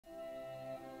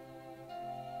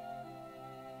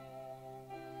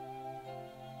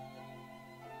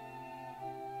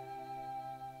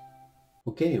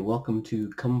Okay, welcome to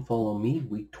Come Follow Me,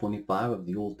 week 25 of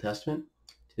the Old Testament.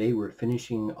 Today we're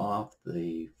finishing off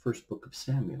the first book of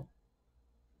Samuel.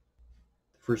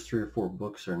 The first 3 or 4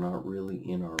 books are not really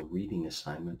in our reading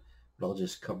assignment, but I'll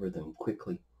just cover them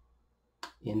quickly.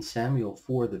 In Samuel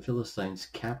 4, the Philistines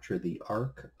capture the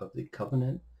Ark of the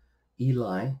Covenant.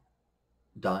 Eli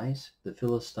dies. The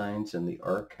Philistines and the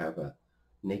Ark have a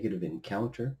negative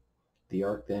encounter. The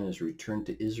Ark then is returned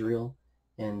to Israel,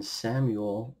 and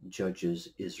Samuel judges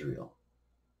Israel.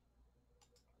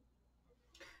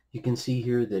 You can see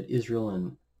here that Israel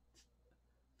and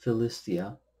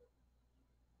Philistia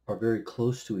are very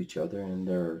close to each other and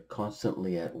they're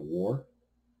constantly at war.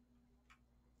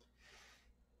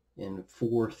 In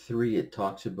 4:3 it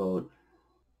talks about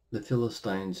the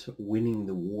Philistines winning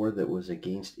the war that was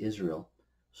against Israel.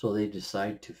 So they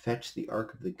decide to fetch the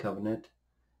Ark of the Covenant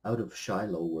out of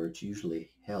Shiloh, where it's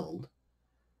usually held,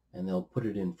 and they'll put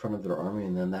it in front of their army,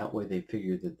 and then that way they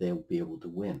figure that they'll be able to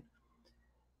win.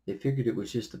 They figured it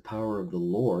was just the power of the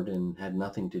Lord and had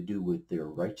nothing to do with their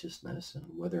righteousness and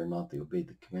whether or not they obeyed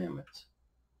the commandments.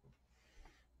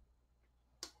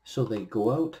 So they go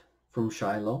out from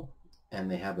Shiloh and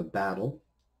they have a battle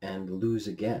and lose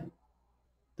again.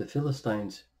 The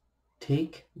Philistines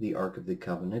take the Ark of the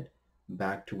Covenant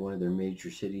back to one of their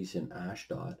major cities in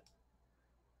Ashdod,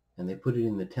 and they put it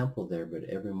in the temple there, but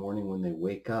every morning when they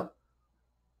wake up,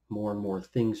 more and more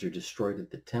things are destroyed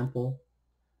at the temple.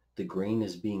 The grain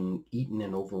is being eaten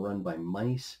and overrun by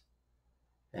mice,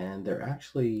 and they're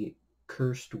actually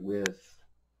cursed with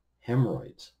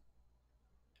hemorrhoids.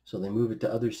 So they move it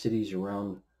to other cities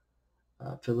around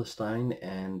Philistine,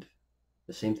 and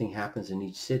the same thing happens in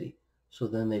each city. So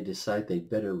then they decide they'd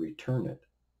better return it.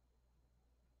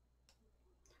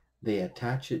 They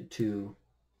attach it to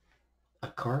a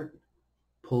cart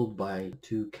pulled by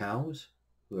 2 cows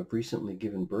who have recently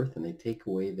given birth, and they take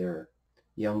away their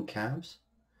young calves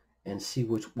and see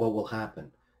what will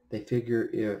happen. They figure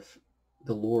if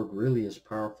the Lord really is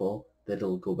powerful, that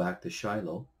it'll go back to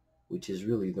Shiloh, which is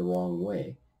really the wrong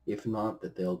way. If not,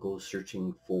 that they'll go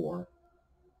searching for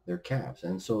their calves.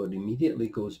 And so it immediately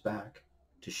goes back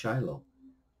to Shiloh.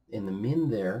 And the men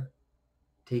there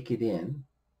take it in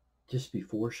just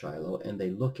before Shiloh, and they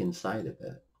look inside of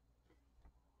it,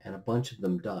 and a bunch of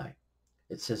them die.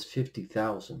 It says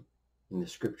 50,000 in the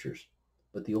scriptures,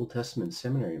 but the Old Testament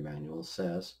Seminary Manual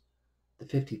says the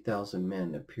 50,000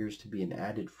 men appears to be an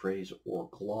added phrase or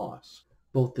gloss.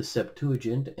 Both the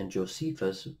Septuagint and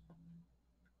Josephus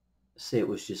say it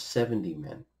was just 70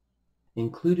 men.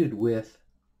 Included with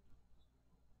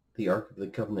the Ark of the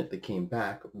Covenant that came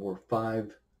back were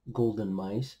 5 golden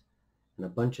mice and a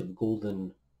bunch of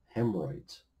golden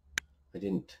hemorrhoids. I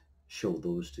didn't show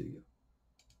those to you.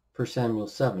 1 Samuel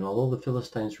 7, although the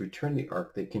Philistines returned the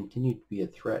ark, they continued to be a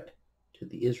threat to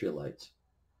the Israelites.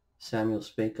 Samuel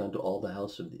spake unto all the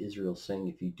house of Israel, saying,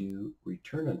 If you do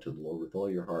return unto the Lord with all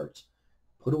your hearts,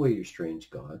 put away your strange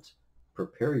gods,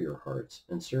 prepare your hearts,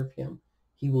 and serve him,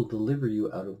 he will deliver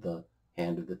you out of the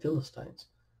hand of the Philistines.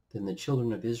 Then the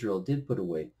children of Israel did put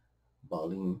away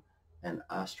Baalim and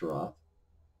Ashtaroth,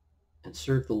 and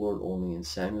serve the Lord only. And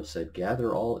Samuel said,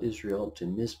 Gather all Israel to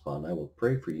Mizpah, and I will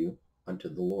pray for you unto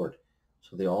the Lord.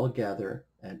 So they all gather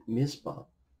at Mizpah.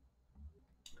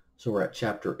 So we're at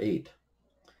chapter 8.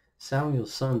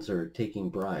 Samuel's sons are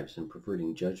taking bribes and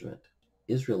perverting judgment.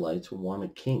 Israelites want a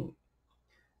king.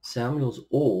 Samuel's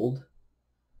old,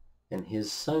 and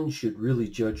his sons should really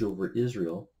judge over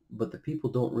Israel, but the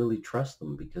people don't really trust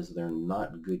them because they're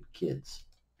not good kids.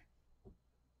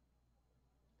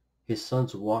 His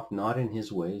sons walked not in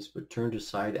his ways, but turned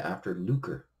aside after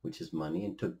lucre, which is money,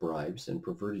 and took bribes and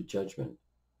perverted judgment.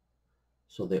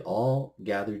 So they all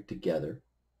gathered together,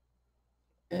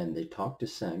 and they talked to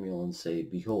Samuel and say,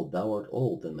 Behold, thou art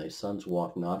old, and thy sons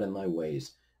walk not in thy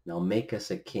ways. Now make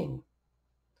us a king,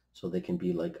 so they can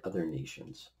be like other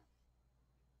nations.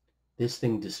 This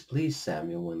thing displeased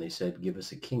Samuel when they said, Give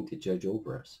us a king to judge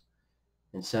over us.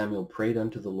 And Samuel prayed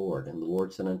unto the Lord, and the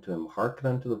Lord said unto him, Hearken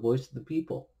unto the voice of the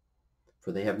people,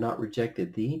 for they have not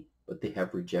rejected thee, but they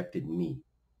have rejected me,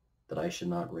 that I should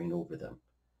not reign over them.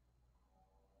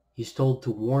 He's told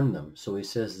to warn them, so he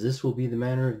says, This will be the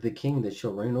manner of the king that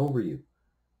shall reign over you.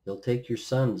 He'll take your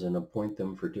sons and appoint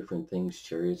them for different things,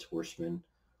 chariots, horsemen,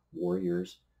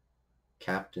 warriors,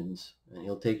 captains, and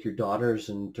he'll take your daughters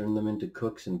and turn them into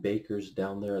cooks and bakers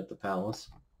down there at the palace.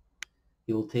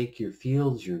 He will take your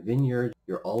fields, your vineyards,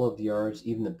 your olive yards,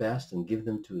 even the best, and give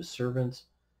them to his servants.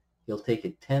 He'll take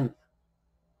a tenth.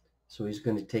 So he's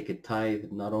going to take a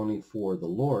tithe not only for the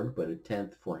Lord, but a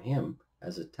tenth for him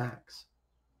as a tax.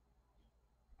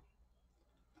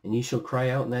 And ye shall cry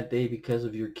out in that day because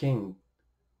of your king,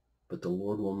 but the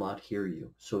Lord will not hear you.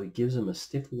 So he gives them a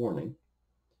stiff warning.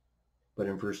 But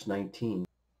in verse 19,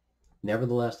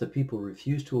 nevertheless, the people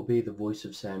refuse to obey the voice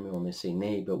of Samuel, and they say,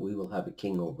 nay, but we will have a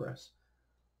king over us,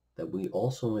 that we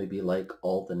also may be like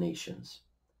all the nations,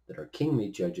 that our king may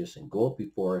judge us and go up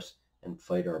before us and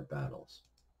fight our battles.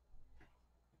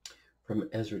 From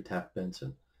Ezra Taft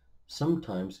Benson,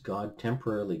 sometimes God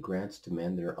temporarily grants to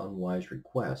men their unwise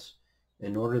requests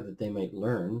in order that they might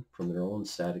learn from their own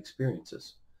sad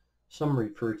experiences. Some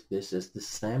refer to this as the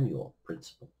Samuel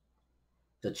principle.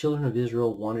 The children of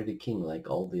Israel wanted a king like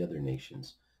all the other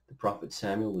nations. The prophet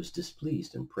Samuel was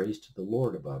displeased and praised to the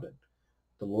Lord about it.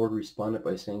 The Lord responded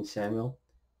by saying, Samuel,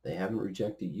 they haven't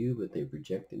rejected you, but they've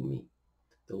rejected me.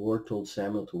 The Lord told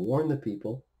Samuel to warn the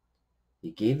people. He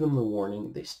gave them the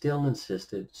warning. They still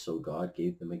insisted, so God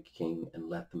gave them a king and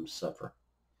let them suffer.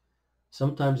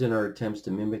 Sometimes in our attempts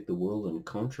to mimic the world and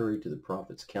contrary to the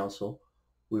prophet's counsel,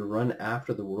 we run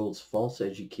after the world's false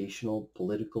educational,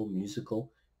 political,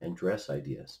 musical, and dress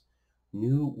ideas.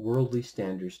 New worldly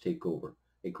standards take over.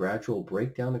 A gradual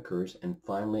breakdown occurs, and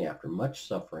finally, after much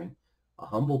suffering, a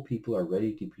humble people are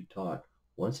ready to be taught,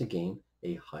 once again,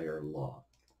 a higher law.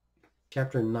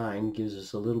 Chapter 9 gives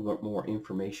us a little bit more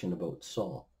information about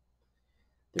Saul.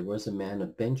 There was a man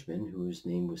of Benjamin whose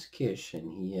name was Kish,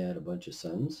 and he had a bunch of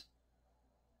sons.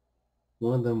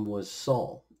 One of them was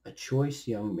Saul, a choice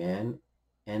young man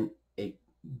and a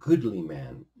goodly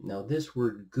man. Now this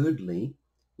word goodly,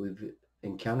 we've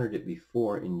encountered it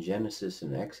before in Genesis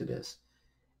and Exodus,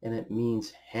 and it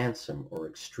means handsome or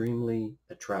extremely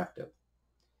attractive.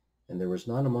 And there was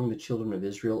not among the children of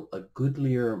Israel a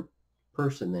goodlier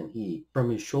person than he. From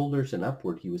his shoulders and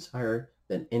upward he was higher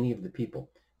than any of the people.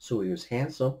 So he was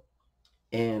handsome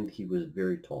and he was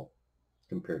very tall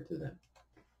compared to them.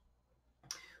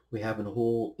 We have a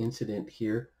whole incident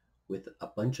here with a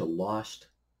bunch of lost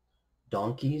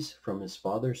donkeys from his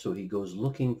father. So he goes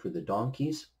looking for the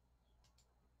donkeys.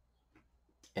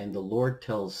 And the Lord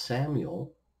tells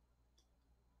Samuel,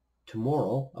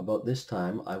 tomorrow, about this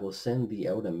time, I will send thee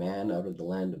out a man out of the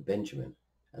land of Benjamin,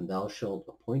 and thou shalt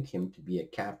appoint him to be a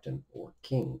captain or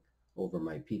king over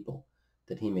my people,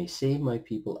 that he may save my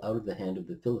people out of the hand of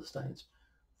the Philistines.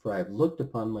 For I have looked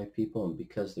upon my people, and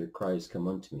because their cries come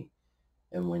unto me.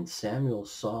 And when Samuel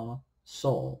saw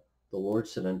Saul, the Lord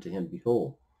said unto him,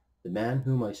 behold, the man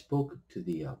whom I spoke to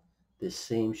thee of, this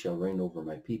same shall reign over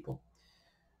my people.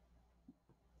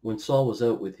 When Saul was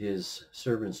out with his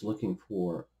servants looking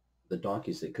for the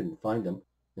donkeys, they couldn't find them.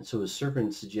 And so his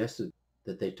servant suggested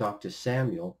that they talk to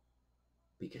Samuel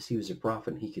because he was a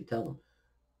prophet and he could tell them.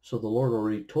 So the Lord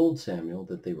already told Samuel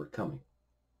that they were coming.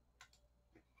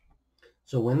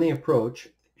 So when they approach,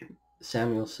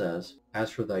 Samuel says, as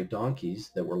for thy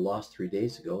donkeys that were lost 3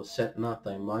 days ago, set not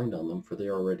thy mind on them, for they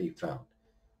are already found.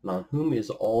 And on whom is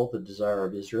all the desire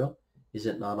of Israel? Is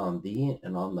it not on thee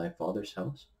and on thy father's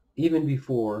house? Even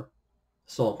before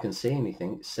Saul can say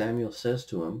anything, Samuel says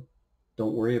to him,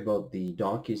 don't worry about the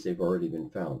donkeys, they've already been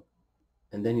found.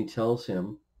 And then he tells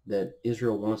him that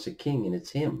Israel wants a king, and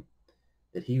it's him,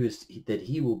 that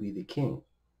he will be the king.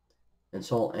 And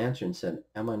Saul answered and said,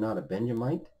 am I not a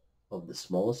Benjamite, of the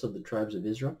smallest of the tribes of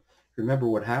Israel? Remember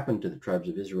what happened to the tribes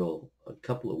of Israel a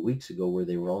couple of weeks ago, where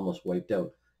they were almost wiped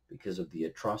out because of the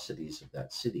atrocities of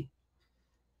that city.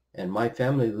 And my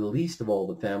family, the least of all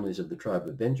the families of the tribe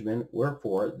of Benjamin,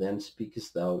 wherefore then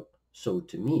speakest thou so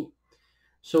to me?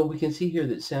 So we can see here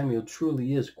that Samuel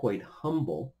truly is quite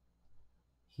humble.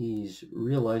 He's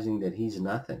realizing that he's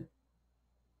nothing,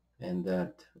 and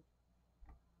that,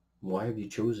 why have you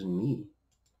chosen me?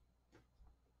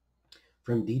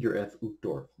 From Dieter F.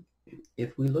 Uchtdorf,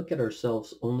 if we look at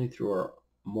ourselves only through our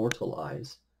mortal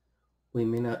eyes, we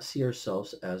may not see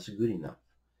ourselves as good enough,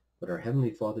 but our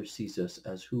Heavenly Father sees us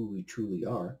as who we truly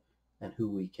are and who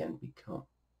we can become.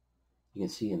 You can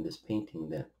see in this painting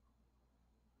that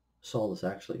Saul is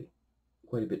actually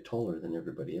quite a bit taller than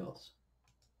everybody else.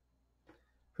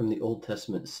 From the Old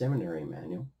Testament Seminary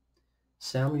Manual,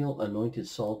 Samuel anointed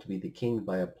Saul to be the king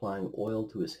by applying oil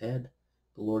to his head.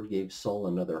 The Lord gave Saul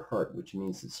another heart, which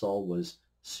means that Saul was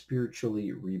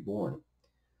spiritually reborn.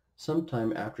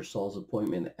 Sometime after Saul's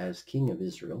appointment as king of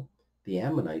Israel, the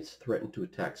Ammonites threatened to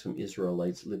attack some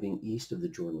Israelites living east of the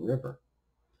Jordan River.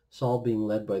 Saul, being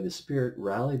led by the Spirit,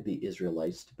 rallied the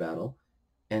Israelites to battle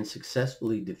and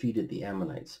successfully defeated the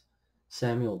Ammonites.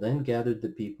 Samuel then gathered the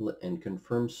people and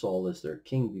confirmed Saul as their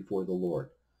king before the Lord.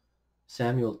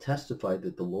 Samuel testified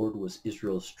that the Lord was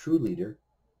Israel's true leader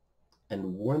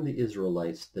and warned the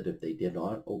Israelites that if they did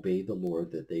not obey the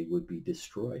Lord, that they would be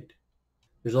destroyed.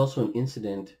 There's also an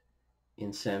incident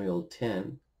in Samuel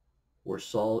 10 where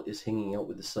Saul is hanging out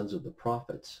with the sons of the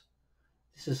prophets.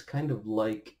 This is kind of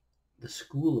like the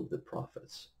school of the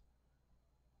prophets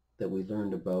that we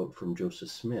learned about from Joseph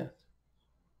Smith.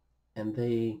 And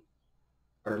they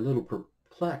are a little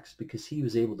perplexed because he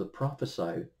was able to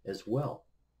prophesy as well.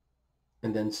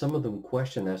 And then some of them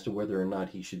question as to whether or not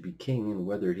he should be king and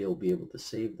whether he'll be able to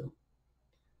save them.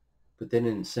 But then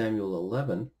in Samuel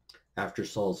 11, after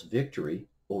Saul's victory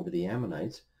over the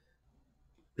Ammonites,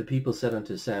 the people said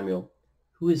unto Samuel,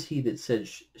 Who is he that said,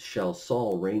 Shall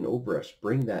Saul reign over us?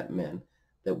 Bring that man,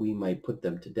 that we might put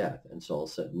them to death. And Saul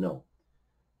said, No,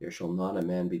 there shall not a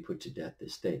man be put to death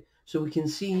this day. So we can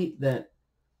see that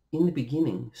in the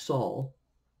beginning, Saul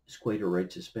is quite a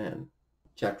righteous man.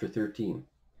 Chapter 13.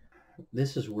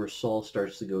 This is where Saul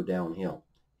starts to go downhill.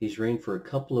 He's reigned for a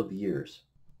couple of years,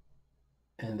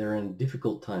 and they're in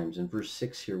difficult times. In verse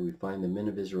 6 here, we find the men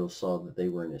of Israel saw that they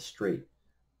were in a strait.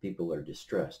 People are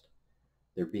distressed.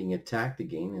 They're being attacked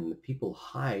again, and the people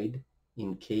hide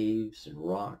in caves and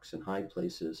rocks and high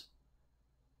places.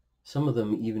 Some of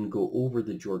them even go over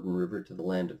the Jordan River to the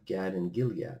land of Gad and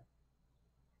Gilead.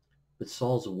 But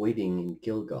Saul's waiting in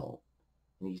Gilgal,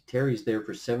 and he tarries there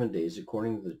for 7 days,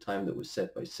 according to the time that was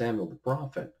set by Samuel the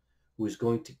prophet, who was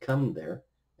going to come there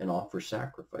and offer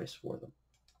sacrifice for them.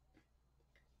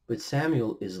 But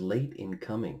Samuel is late in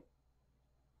coming,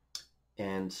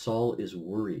 and Saul is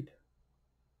worried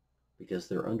because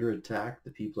they're under attack, the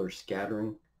people are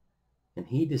scattering, and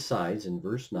he decides in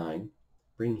verse 9,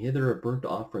 Bring hither a burnt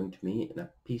offering to me and a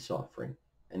peace offering.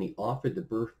 And he offered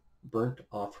the burnt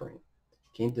offering.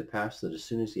 It came to pass that as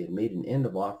soon as he had made an end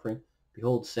of offering,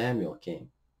 behold, Samuel came.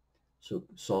 So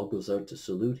Saul goes out to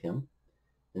salute him,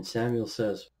 and Samuel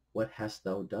says, What hast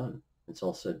thou done? And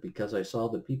Saul said, Because I saw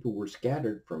the people were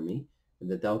scattered from me, and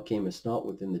that thou camest not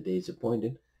within the days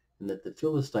appointed, and that the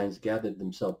Philistines gathered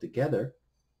themselves together,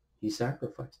 he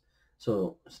sacrificed.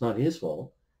 So it's not his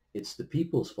fault. It's the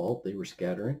people's fault. They were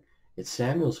scattering. It's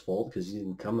Samuel's fault because he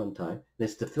didn't come on time. And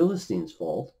it's the Philistines'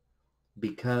 fault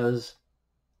because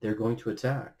they're going to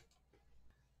attack.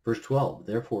 Verse 12,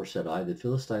 Therefore said I, the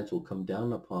Philistines will come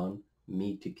down upon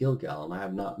me to Gilgal, and I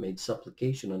have not made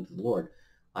supplication unto the Lord.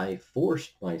 I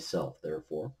forced myself,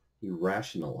 therefore, he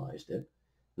rationalized it,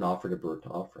 and offered a burnt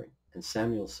offering. And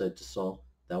Samuel said to Saul,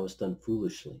 Thou hast done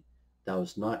foolishly. Thou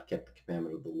hast not kept the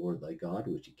commandment of the Lord thy God,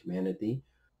 which he commanded thee.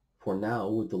 For now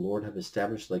would the Lord have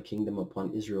established thy kingdom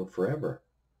upon Israel forever.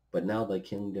 But now thy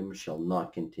kingdom shall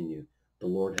not continue. The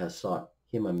Lord hath sought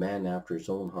him a man after his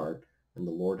own heart, and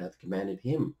the Lord hath commanded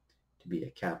him to be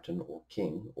a captain or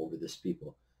king over this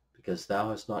people, because thou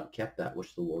hast not kept that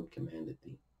which the Lord commanded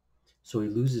thee. So he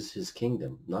loses his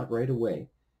kingdom, not right away,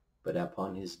 but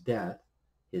upon his death,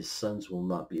 his sons will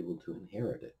not be able to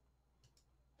inherit it.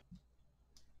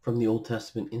 From the Old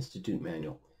Testament Institute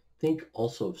Manual. Think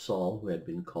also of Saul, who had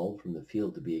been called from the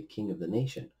field to be a king of the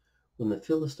nation. When the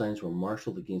Philistines were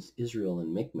marshaled against Israel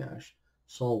in Michmash,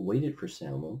 Saul waited for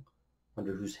Samuel,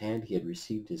 under whose hand he had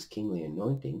received his kingly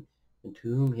anointing, and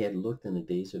to whom he had looked in the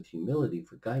days of humility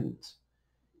for guidance.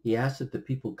 He asked that the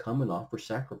people come and offer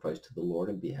sacrifice to the Lord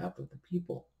on behalf of the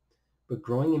people. But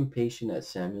growing impatient at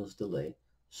Samuel's delay,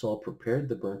 Saul prepared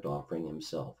the burnt offering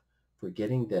himself,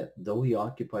 forgetting that though he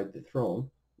occupied the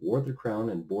throne, wore the crown,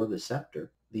 and bore the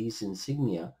scepter, these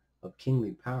insignia of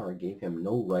kingly power gave him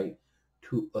no right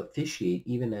to officiate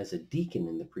even as a deacon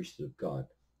in the priesthood of God.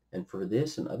 And for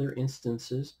this and other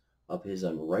instances of his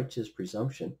unrighteous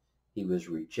presumption, he was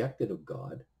rejected of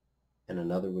God, and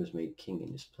another was made king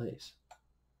in his place.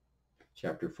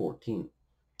 Chapter 14.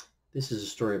 This is a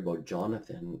story about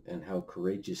Jonathan and how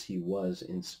courageous he was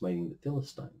in smiting the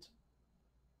Philistines.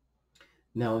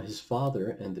 Now his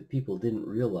father and the people didn't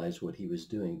realize what he was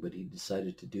doing, but he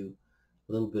decided to do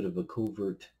a little bit of a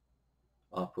covert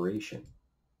operation.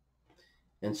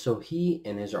 And so he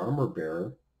and his armor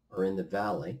bearer are in the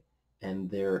valley, and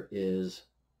there is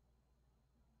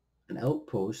an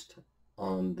outpost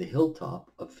on the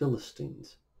hilltop of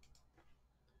Philistines.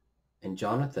 And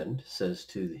Jonathan says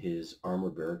to his armor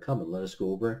bearer, Come and let us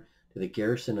go over to the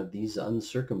garrison of these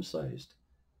uncircumcised.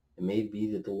 It may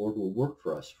be that the Lord will work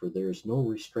for us, for there is no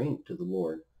restraint to the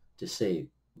Lord to save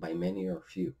by many or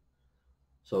few.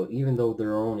 So even though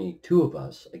there are only 2 of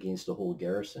us against a whole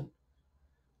garrison,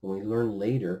 when we learn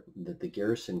later that the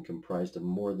garrison comprised of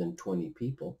more than 20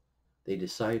 people, they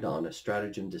decide on a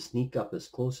stratagem to sneak up as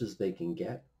close as they can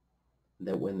get,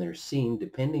 that when they're seen,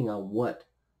 depending on what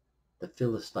the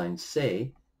Philistines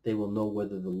say, they will know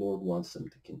whether the Lord wants them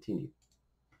to continue.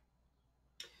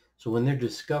 So when they're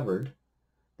discovered,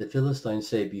 the Philistines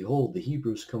say, Behold, the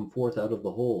Hebrews come forth out of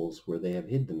the holes where they have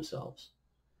hid themselves.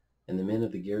 And the men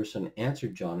of the garrison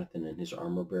answered Jonathan and his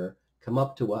armor bearer, Come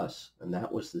up to us. And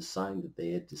that was the sign that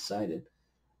they had decided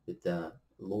that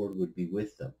the Lord would be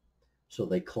with them. So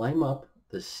they climb up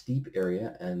the steep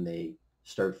area and they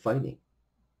start fighting.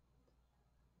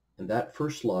 And that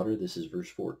first slaughter, this is verse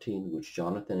 14, which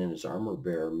Jonathan and his armor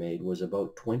bearer made, was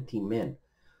about 20 men.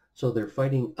 So they're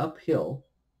fighting uphill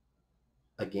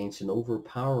against an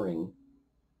overpowering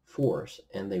force,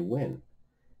 and they win.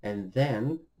 And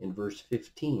then in verse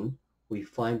 15, we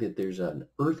find that there's an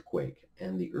earthquake,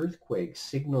 and the earthquake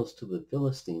signals to the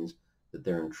Philistines that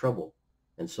they're in trouble,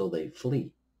 and so they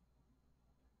flee.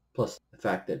 Plus the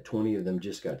fact that 20 of them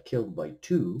just got killed by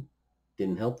 2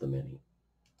 didn't help them any.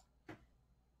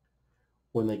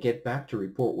 When they get back to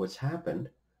report what's happened,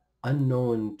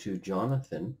 unknown to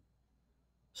Jonathan,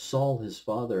 Saul, his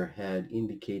father, had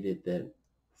indicated that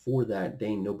for that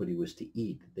day nobody was to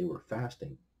eat. They were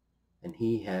fasting. And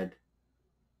he had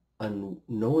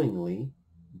unknowingly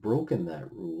broken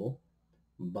that rule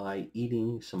by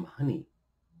eating some honey.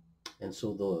 And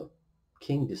so the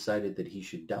king decided that he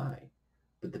should die.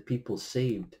 But the people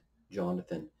saved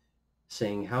Jonathan,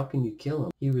 saying, "How can you kill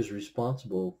him? He was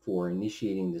responsible for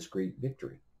initiating this great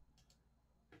victory."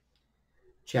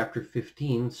 Chapter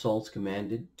 15, Saul's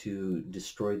commanded to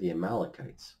destroy the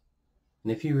Amalekites.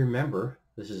 And if you remember,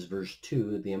 this is verse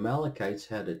 2, the Amalekites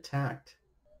had attacked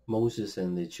Moses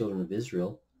and the children of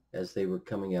Israel as they were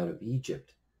coming out of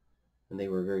Egypt. And they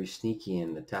were very sneaky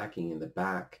and attacking in the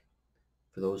back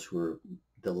for those who were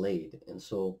delayed. And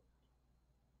so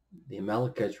the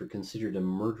Amalekites were considered a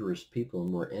murderous people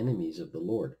and were enemies of the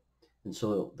Lord. And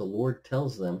so the Lord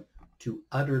tells them to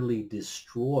utterly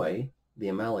destroy the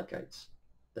Amalekites.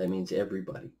 That means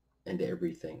everybody and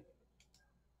everything.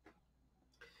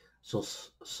 So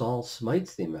Saul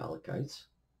smites the Amalekites,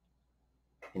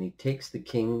 and he takes the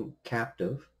king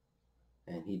captive,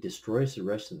 and he destroys the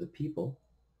rest of the people.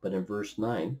 But in verse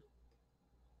 9,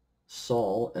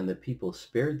 Saul and the people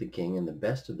spared the king and the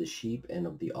best of the sheep and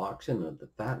of the oxen and of the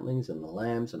fatlings and the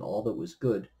lambs and all that was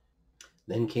good.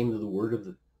 Then came the word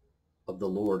of the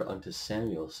Lord unto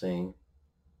Samuel, saying,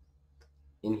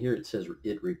 in here it says,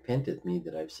 "It repenteth me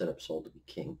that I've set up Saul to be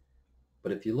king."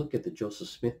 But if you look at the Joseph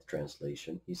Smith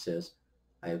translation, he says,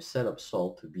 "I have set up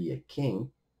Saul to be a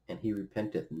king, and he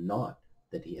repenteth not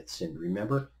that he hath sinned."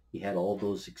 Remember, he had all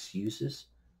those excuses.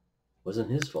 It wasn't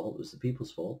his fault. It was the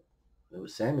people's fault. It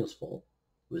was Samuel's fault.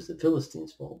 It was the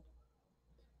Philistines' fault.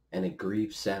 And it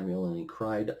grieved Samuel, and he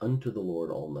cried unto the Lord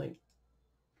all night.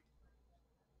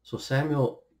 So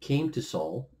Samuel came to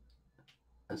Saul,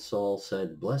 and Saul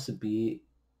said, "Blessed be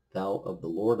thou of the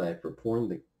Lord. I have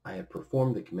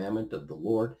performed the commandment of the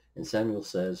Lord." And Samuel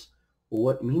says, "Well,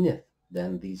 what meaneth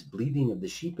then these bleating of the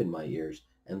sheep in my ears,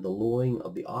 and the lowing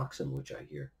of the oxen which I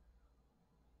hear?"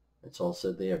 And Saul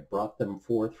said, "They have brought them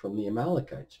forth from the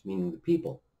Amalekites," meaning the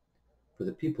people. "For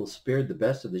the people spared the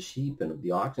best of the sheep and of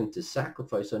the oxen to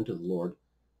sacrifice unto the Lord.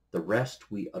 The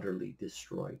rest we utterly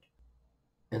destroyed."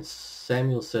 And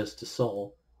Samuel says to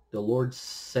Saul, "The Lord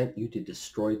sent you to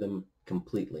destroy them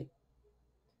completely.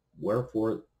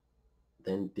 Wherefore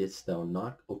then didst thou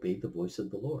not obey the voice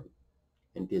of the Lord,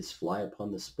 and didst fly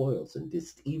upon the spoils, and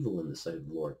didst evil in the sight of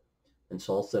the Lord?" And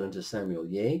Saul said unto Samuel,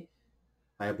 "Yea,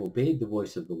 I have obeyed the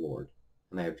voice of the Lord,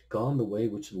 and I have gone the way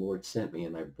which the Lord sent me,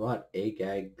 and I brought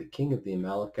Agag, the king of the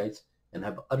Amalekites, and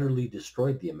have utterly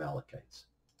destroyed the Amalekites."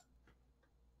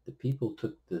 The people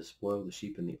took the spoil of the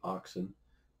sheep and the oxen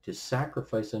to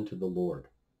sacrifice unto the Lord.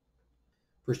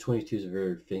 Verse 22 is a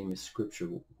very famous scripture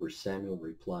where Samuel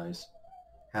replies,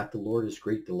 "Hath the Lord his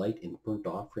great delight in burnt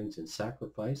offerings and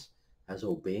sacrifice, as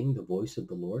obeying the voice of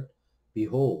the Lord?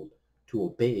 Behold, to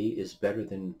obey is better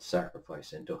than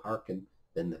sacrifice, and to hearken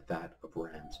than the fat of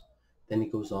rams." Then he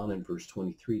goes on in verse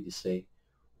 23 to say,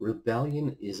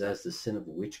 "Rebellion is as the sin of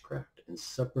witchcraft, and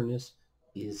stubbornness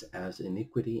is as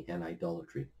iniquity and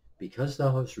idolatry. Because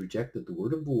thou hast rejected the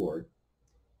word of the Lord,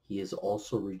 he has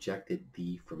also rejected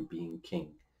thee from being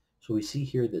king." So we see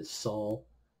here that Saul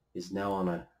is now on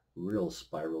a real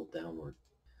spiral downward.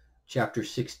 Chapter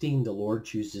 16, the Lord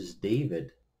chooses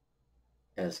David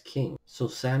as king. So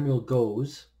Samuel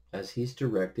goes, as he's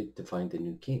directed, to find a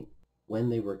new king. When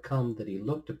they were come, that he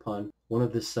looked upon one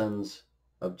of the sons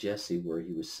of Jesse where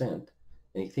he was sent,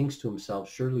 and he thinks to himself,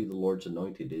 "Surely the Lord's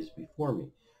anointed is before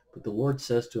me." But the Lord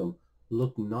says to him,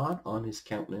 "Look not on his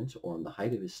countenance or on the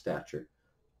height of his stature,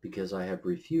 because I have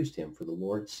refused him. For the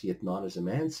Lord seeth not as a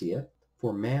man seeth,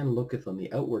 for man looketh on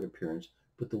the outward appearance,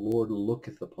 but the Lord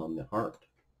looketh upon the heart."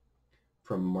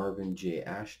 From Marvin J.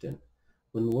 Ashton.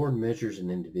 When the Lord measures an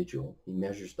individual, he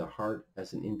measures the heart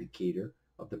as an indicator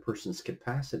of the person's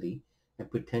capacity and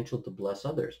potential to bless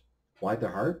others. Why the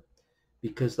heart?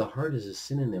 Because the heart is a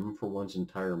synonym for one's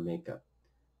entire makeup.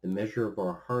 The measure of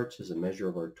our hearts is a measure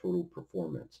of our total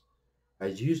performance.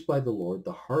 As used by the Lord,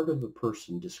 the heart of a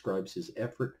person describes his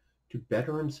effort to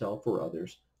better himself or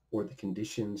others or the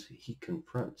conditions he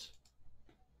confronts.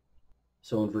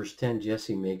 So in verse 10,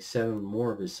 Jesse makes 7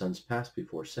 more of his sons pass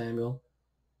before Samuel,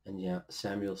 and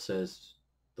Samuel says,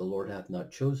 the Lord hath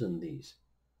not chosen these.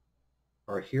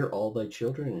 Are here all thy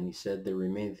children? And he said, there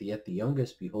remaineth yet the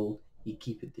youngest, behold, he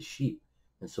keepeth the sheep.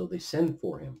 And so they send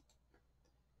for him.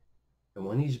 And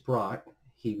when he's brought,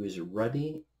 he was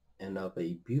ruddy and of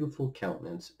a beautiful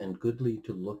countenance, and goodly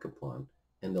to look upon.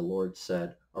 And the Lord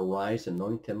said, arise,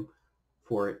 anoint him,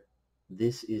 for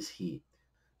this is he.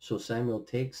 So Samuel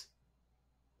takes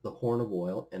the horn of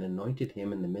oil and anointed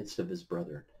him in the midst of his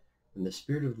brethren. And the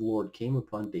Spirit of the Lord came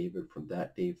upon David from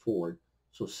that day forward.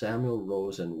 So Samuel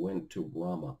rose and went to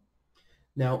Ramah.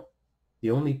 Now,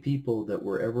 the only people that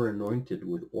were ever anointed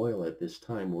with oil at this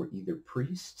time were either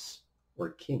priests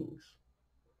or kings.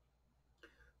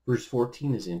 Verse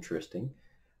 14 is interesting.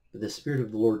 The Spirit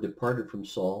of the Lord departed from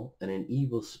Saul, and an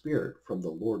evil spirit from the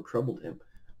Lord troubled him.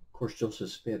 Of course, Joseph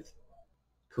Smith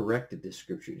corrected this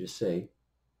scripture to say,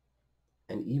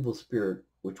 an evil spirit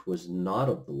which was not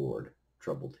of the Lord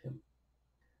troubled him.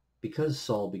 Because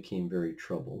Saul became very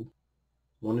troubled,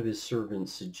 one of his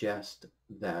servants suggests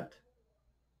that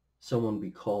someone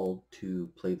be called to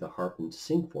play the harp and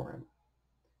sing for him.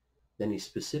 Then he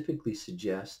specifically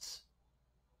suggests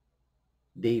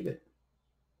David,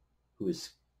 who is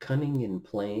cunning in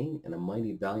playing and a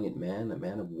mighty valiant man, a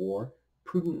man of war,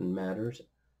 prudent in matters,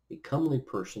 a comely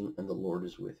person, and the Lord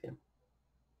is with him.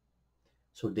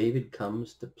 So David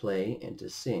comes to play and to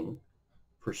sing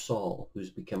for Saul, who's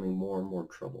becoming more and more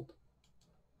troubled.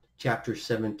 Chapter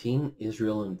 17,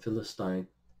 Israel and Philistine,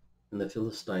 and the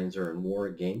Philistines are in war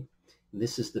again. And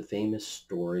this is the famous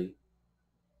story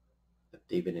of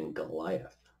David and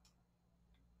Goliath.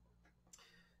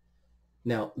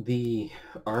 Now, the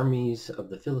armies of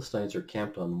the Philistines are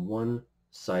camped on one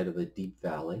side of a deep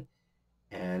valley,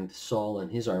 and Saul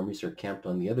and his armies are camped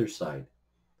on the other side,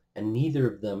 and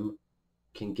neither of them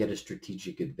can get a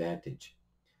strategic advantage.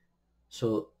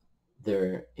 So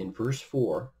there, in verse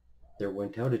 4, there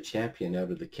went out a champion out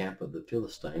of the camp of the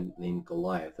Philistine named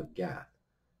Goliath of Gath,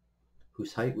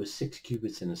 whose height was 6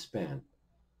 cubits in a span.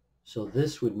 So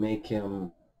this would make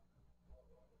him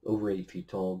over 8 feet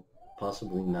tall,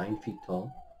 possibly 9 feet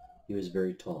tall. He was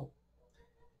very tall.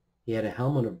 He had a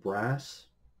helmet of brass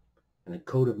and a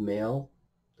coat of mail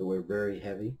that were very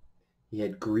heavy. He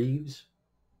had greaves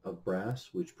of brass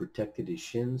which protected his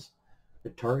shins, a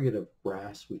target of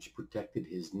brass which protected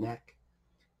his neck,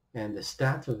 and the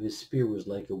staff of his spear was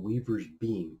like a weaver's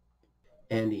beam.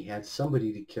 And he had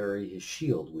somebody to carry his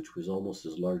shield, which was almost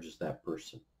as large as that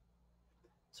person.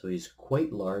 So he's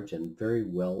quite large and very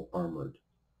well armored.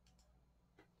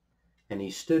 And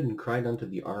he stood and cried unto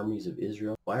the armies of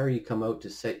Israel, why are ye come out to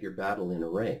set your battle in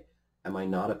array? Am I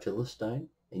not a Philistine,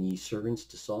 and ye servants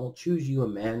to Saul? Choose you a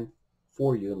man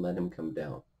for you and let him come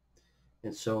down.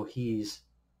 And so he's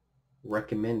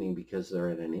recommending, because they're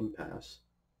at an impasse,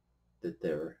 that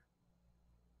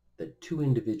 2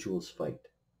 individuals fight,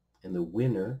 and the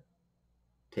winner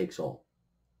takes all.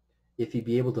 If ye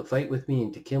be able to fight with me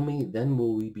and to kill me, then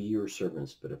will we be your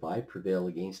servants. But if I prevail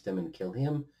against him and kill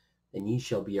him, then ye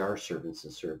shall be our servants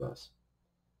and serve us.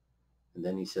 And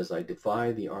then he says, I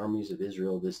defy the armies of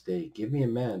Israel this day. Give me a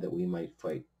man that we might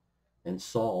fight. And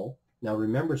Saul, now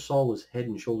remember, Saul was head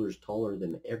and shoulders taller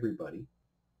than everybody,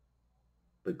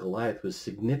 but Goliath was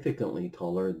significantly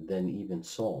taller than even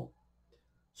Saul.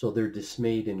 So they're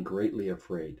dismayed and greatly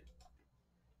afraid.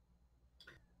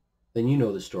 Then you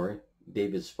know the story.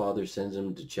 David's father sends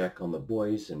him to check on the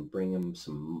boys and bring him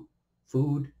some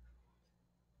food.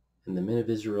 And the men of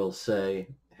Israel say,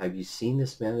 have you seen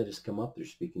this man that has come up? They're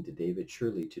speaking to David.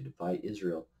 Surely to defy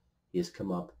Israel he has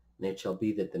come up. And it shall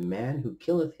be that the man who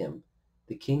killeth him,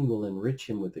 the king will enrich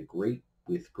him with great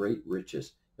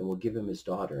riches, and will give him his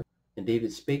daughter. And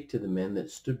David spake to the men that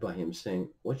stood by him, saying,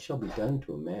 what shall be done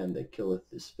to a man that killeth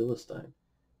this Philistine,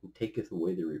 and taketh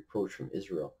away the reproach from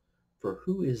Israel? For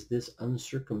who is this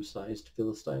uncircumcised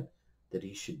Philistine, that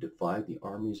he should defy the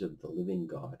armies of the living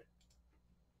God?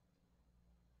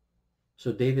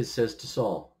 So David says to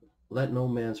Saul, let no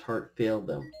man's heart fail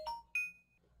them.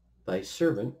 Thy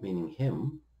servant, meaning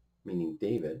him, meaning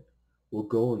David, will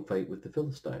go and fight with the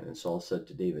Philistine. And Saul said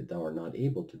to David, thou art not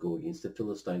able to go against the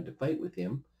Philistine to fight with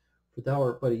him, for thou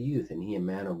art but a youth, and he a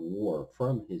man of war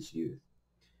from his youth.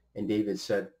 And David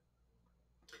said,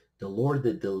 the Lord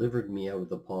that delivered me out of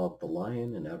the paw of the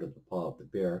lion and out of the paw of the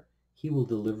bear, he will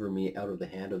deliver me out of the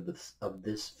hand of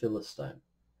this Philistine.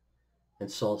 And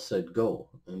Saul said, go,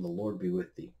 and the Lord be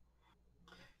with thee.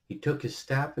 He took his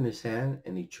staff in his hand,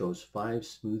 and he chose 5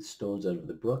 smooth stones out of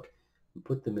the brook, and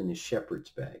put them in his shepherd's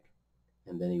bag.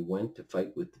 And then he went to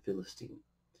fight with the Philistine.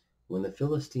 When the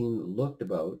Philistine looked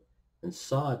about and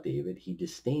saw David, he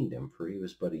disdained him, for he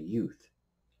was but a youth,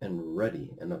 and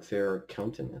ruddy, and of fair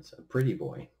countenance, a pretty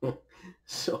boy.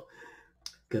 So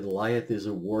Goliath is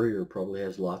a warrior, probably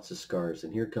has lots of scars,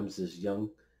 and here comes this young,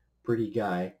 pretty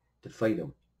guy to fight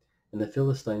him. And the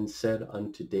Philistine said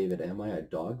unto David, Am I a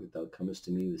dog that thou comest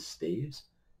to me with staves?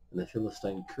 And the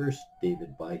Philistine cursed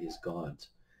David by his gods.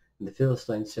 And the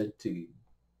Philistine said to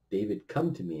David,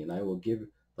 Come to me, and I will give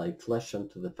thy flesh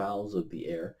unto the fowls of the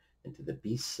air and to the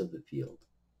beasts of the field.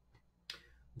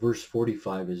 Verse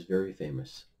 45 is very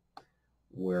famous,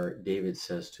 where David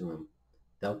says to him,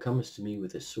 Thou comest to me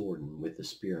with a sword and with a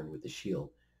spear and with a shield,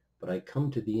 but I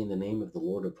come to thee in the name of the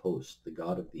Lord of hosts, the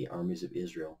God of the armies of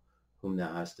Israel, whom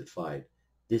thou hast defied.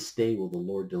 This day will the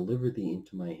Lord deliver thee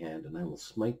into my hand, and I will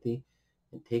smite thee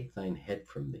and take thine head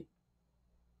from thee.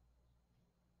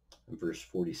 And verse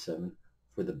 47,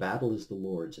 For the battle is the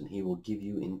Lord's, and he will give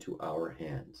you into our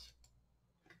hands.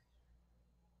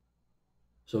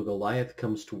 So Goliath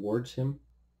comes towards him.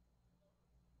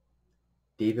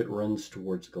 David runs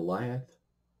towards Goliath,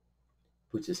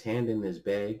 puts his hand in his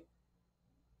bag,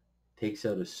 takes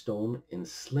out a stone and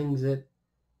slings it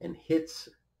and hits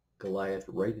Goliath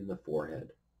right in the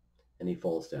forehead, and he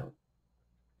falls down.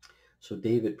 So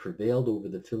David prevailed over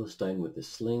the Philistine with the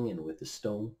sling and with the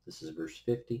stone. This is verse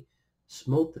 50.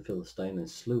 Smote the Philistine and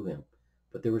slew him,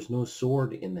 but there was no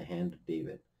sword in the hand of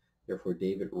David. Therefore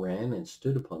David ran and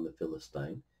stood upon the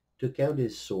Philistine, took out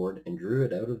his sword and drew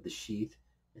it out of the sheath,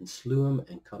 and slew him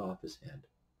and cut off his head.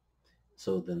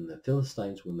 So then the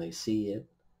Philistines, when they see it,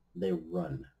 they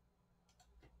run.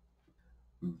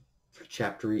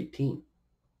 Chapter 18.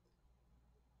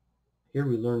 Here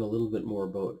we learn a little bit more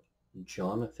about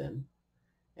Jonathan,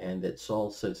 and that Saul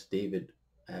sets David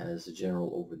as a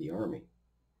general over the army.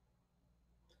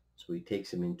 So he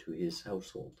takes him into his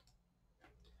household.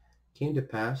 It came to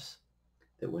pass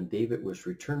that when David was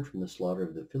returned from the slaughter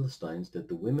of the Philistines, that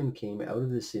the women came out of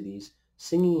the cities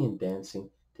singing and dancing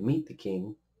to meet the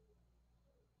king.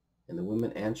 And the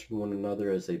women answered one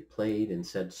another as they played and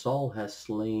said, Saul has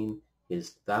slain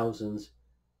his thousands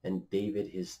and David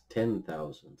his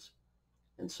 10,000s.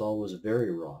 And Saul was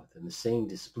very wroth, and the saying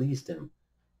displeased him.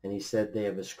 And he said, They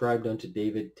have ascribed unto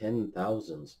David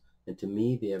 10,000s, and to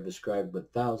me they have ascribed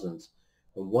but thousands.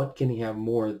 And what can he have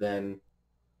more than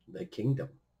the kingdom?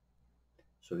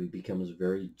 So he becomes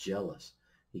very jealous.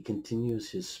 He continues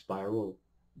his spiral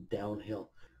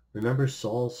downhill. Remember,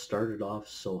 Saul started off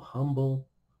so humble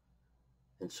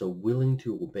and so willing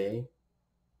to obey.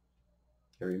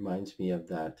 It reminds me of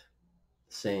that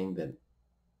saying that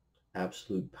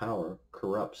absolute power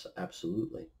corrupts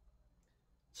absolutely.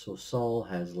 So Saul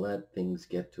has let things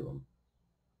get to him.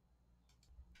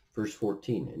 Verse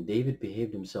 14, And David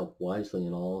behaved himself wisely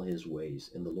in all his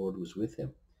ways, and the Lord was with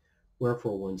him.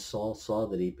 Wherefore when Saul saw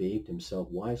that he behaved himself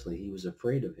wisely, he was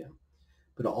afraid of him.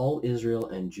 But all Israel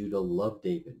and Judah loved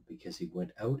David, because he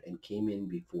went out and came in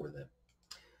before them.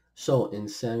 So in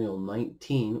Samuel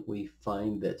 19, we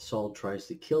find that Saul tries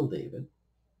to kill David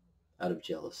out of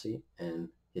jealousy, and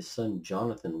his son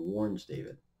Jonathan warns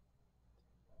David.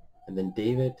 And then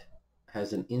David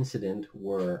has an incident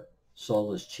where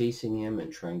Saul is chasing him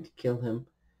and trying to kill him,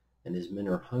 and his men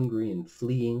are hungry and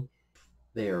fleeing.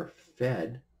 They are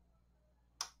fed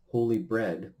holy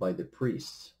bread by the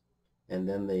priests, and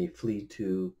then they flee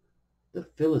to the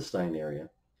Philistine area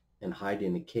and hide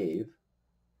in a cave.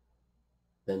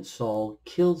 Then Saul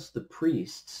kills the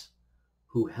priests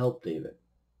who helped David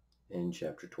in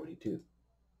chapter 22.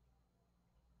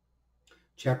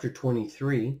 Chapter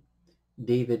 23,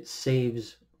 David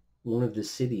saves one of the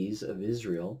cities of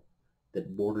Israel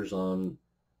that borders on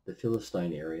the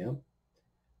Philistine area.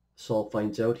 Saul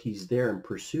finds out he's there and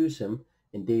pursues him,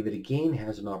 and David again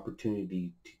has an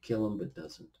opportunity to kill him but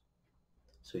doesn't.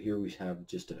 So here we have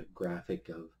just a graphic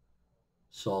of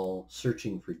Saul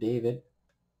searching for David.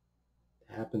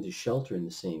 Happened to shelter in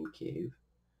the same cave,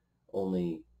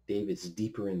 only David's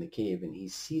deeper in the cave, and he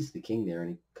sees the king there,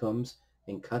 and he comes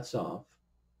and cuts off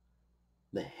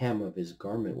the hem of his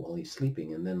garment while he's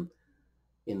sleeping. And then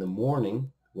in the morning,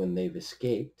 when they've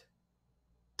escaped,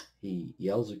 he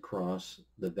yells across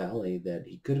the valley that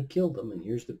he could have killed them, and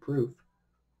here's the proof.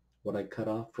 What I cut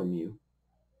off from you,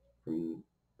 from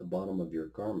the bottom of your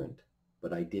garment,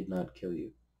 but I did not kill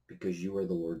you, because you are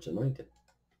the Lord's anointed.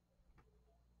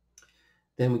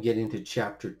 Then we get into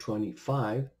chapter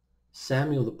 25.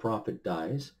 Samuel the prophet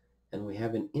dies, and we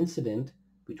have an incident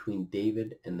between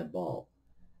David and Nabal.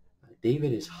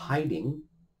 David is hiding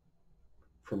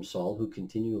from Saul, who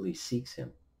continually seeks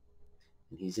him,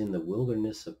 and he's in the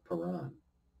wilderness of Paran.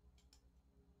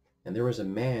 And there was a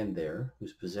man there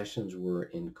whose possessions were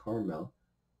in Carmel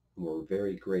and were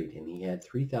very great, and he had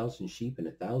 3,000 sheep and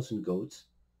 1,000 goats.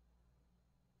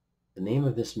 The name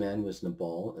of this man was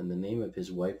Nabal, and the name of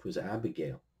his wife was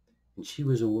Abigail. And she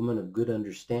was a woman of good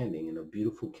understanding and of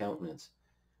beautiful countenance.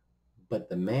 But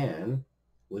the man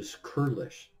was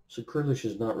churlish. So churlish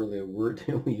is not really a word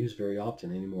that we use very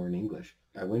often anymore in English.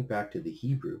 I went back to the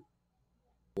Hebrew,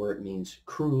 where it means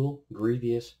cruel,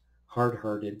 grievous,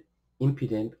 hard-hearted,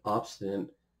 impudent, obstinate,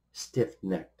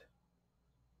 stiff-necked.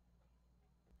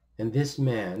 And this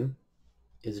man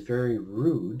is very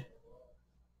rude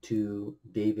to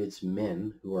David's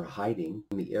men who are hiding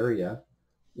in the area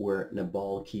where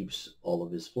Nabal keeps all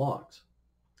of his flocks.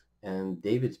 And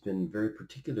David's been very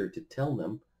particular to tell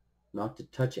them not to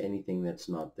touch anything that's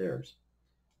not theirs.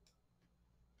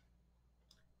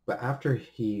 But after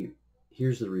he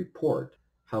hears the report,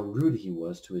 how rude he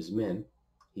was to his men,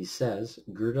 he says,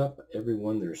 gird up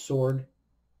everyone their sword.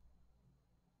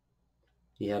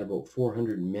 He had about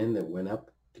 400 men that went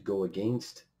up to go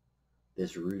against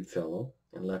this rude fellow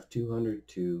and left 200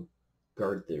 to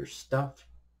guard their stuff.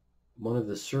 One of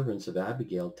the servants of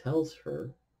Abigail tells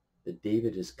her that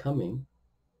David is coming,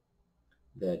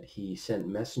 that he sent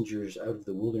messengers out of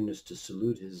the wilderness to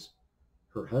salute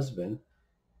her husband,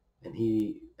 and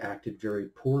he acted very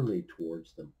poorly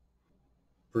towards them.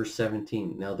 Verse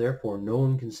 17, now therefore know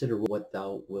and consider what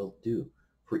thou wilt do,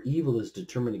 for evil is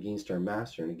determined against our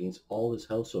master and against all his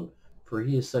household, for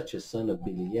he is such a son of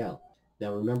Belial.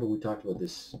 Now remember, we talked about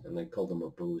this and I called him a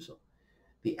bozo.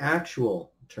 The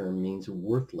actual term means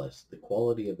worthless, the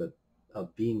quality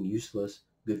of being useless,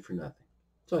 good for nothing.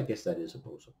 So I guess that is a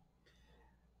bozo.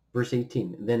 Verse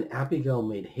 18, then Abigail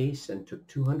made haste and took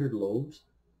 200 loaves,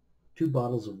 2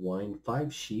 bottles of wine,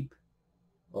 5 sheep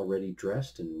already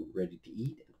dressed and ready to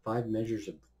eat, and 5 measures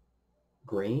of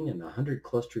grain, and 100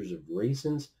 clusters of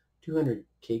raisins, 200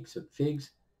 cakes of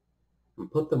figs,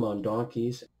 and put them on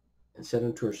donkeys, and said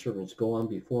unto her servants, go on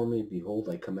before me, behold,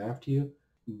 I come after you.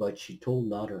 But she told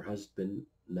not her husband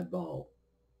Nabal.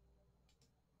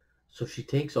 So she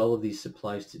takes all of these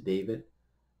supplies to David.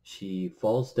 She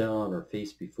falls down on her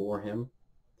face before him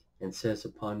and says,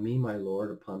 upon me, my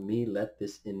Lord, upon me let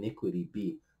this iniquity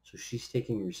be. So she's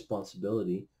taking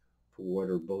responsibility for what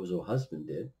her bozo husband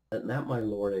did. Let not, my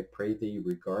Lord, I pray thee,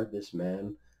 regard this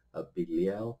man of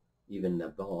Belial, even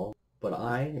Nabal. But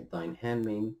I, thine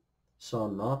handmaid, saw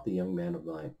not the young man of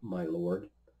my Lord,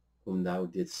 whom thou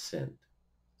didst send.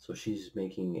 So she's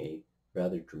making a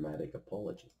rather dramatic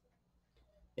apology.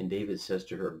 And David says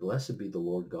to her, blessed be the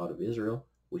Lord God of Israel,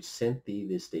 which sent thee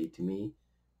this day to me.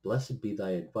 Blessed be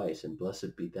thy advice, and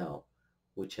blessed be thou,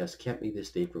 which hast kept me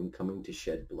this day from coming to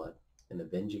shed blood, and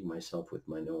avenging myself with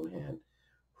mine own hand.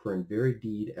 For in very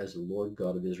deed, as the Lord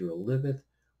God of Israel liveth,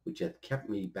 which hath kept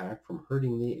me back from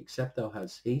hurting thee, except thou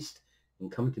hadst haste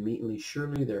and come to meet me,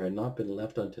 surely there had not been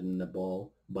left unto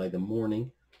Nabal by the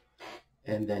morning.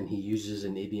 And then he uses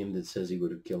an idiom that says he would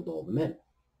have killed all the men.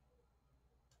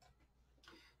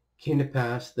 It came to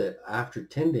pass that after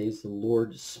 10 days the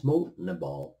Lord smote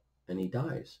Nabal, and he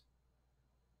dies.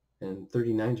 And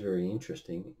 39 is very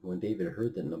interesting. When David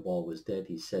heard that Nabal was dead,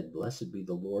 he said, blessed be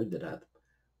the Lord that hath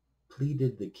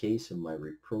pleaded the case of my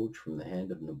reproach from the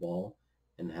hand of Nabal,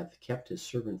 and hath kept his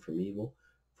servant from evil.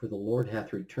 For the Lord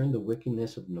hath returned the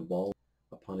wickedness of Nabal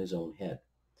upon his own head.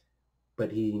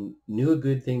 But he knew a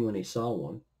good thing when he saw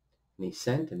one, and he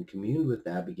sent and communed with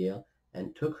Abigail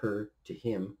and took her to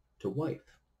him to wife.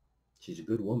 She's a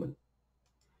good woman.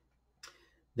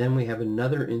 Then we have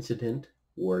another incident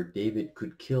where David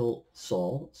could kill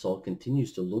Saul. Saul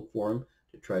continues to look for him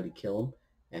to try to kill him,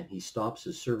 and he stops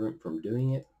his servant from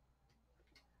doing it.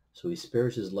 So he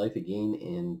spares his life again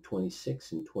in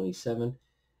 26 and 27.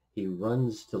 He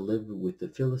runs to live with the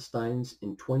Philistines.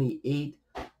 In 28,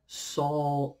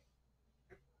 Saul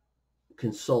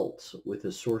consults with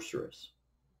a sorceress.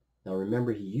 Now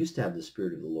remember, he used to have the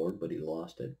Spirit of the Lord, but he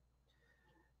lost it.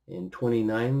 In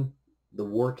 29, the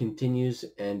war continues,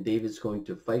 and David's going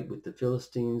to fight with the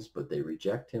Philistines, but they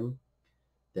reject him.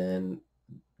 Then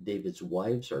David's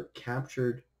wives are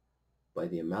captured by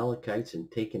the Amalekites and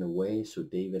taken away, so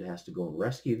David has to go and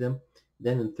rescue them.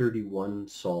 Then in 31,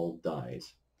 Saul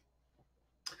dies.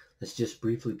 Let's just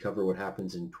briefly cover what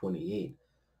happens in 28.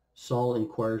 Saul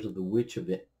inquires of the witch of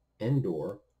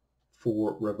Endor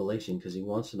for revelation because he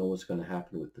wants to know what's going to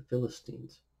happen with the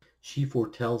Philistines. She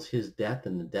foretells his death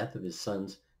and the death of his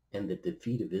sons and the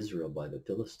defeat of Israel by the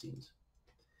Philistines.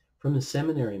 From the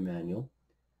seminary manual,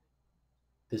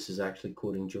 this is actually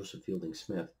quoting Joseph Fielding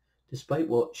Smith, despite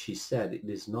what she said, it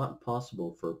is not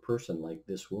possible for a person like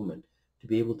this woman to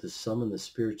be able to summon the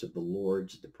spirits of the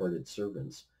Lord's departed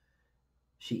servants.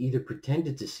 She either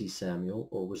pretended to see Samuel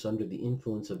or was under the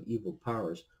influence of evil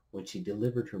powers when she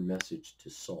delivered her message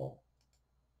to Saul.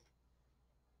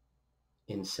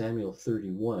 In Samuel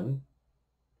 31,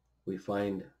 we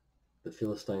find the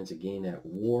Philistines again at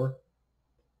war,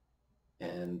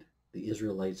 and the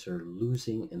Israelites are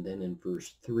losing. And then in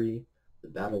verse 3, the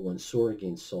battle went sore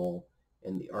against Saul,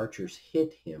 and the archers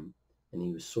hit him, and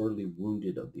he was sorely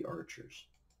wounded of the archers.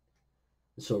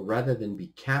 And so rather than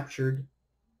be captured,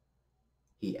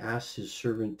 he asks his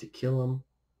servant to kill him.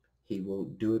 He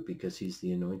won't do it because he's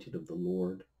the anointed of the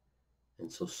Lord.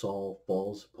 And so Saul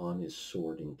falls upon his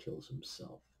sword and kills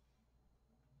himself.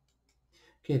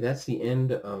 Okay, that's the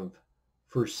end of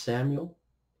 1 Samuel.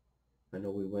 I know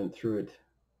we went through it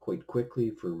quite quickly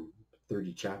for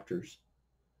 30 chapters,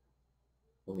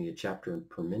 only a chapter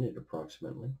per minute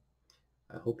approximately.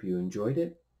 I hope you enjoyed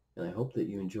it, and I hope that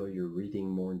you enjoy your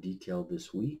reading more in detail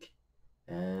this week.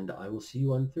 And I will see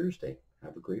you on Thursday.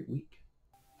 Have a great week.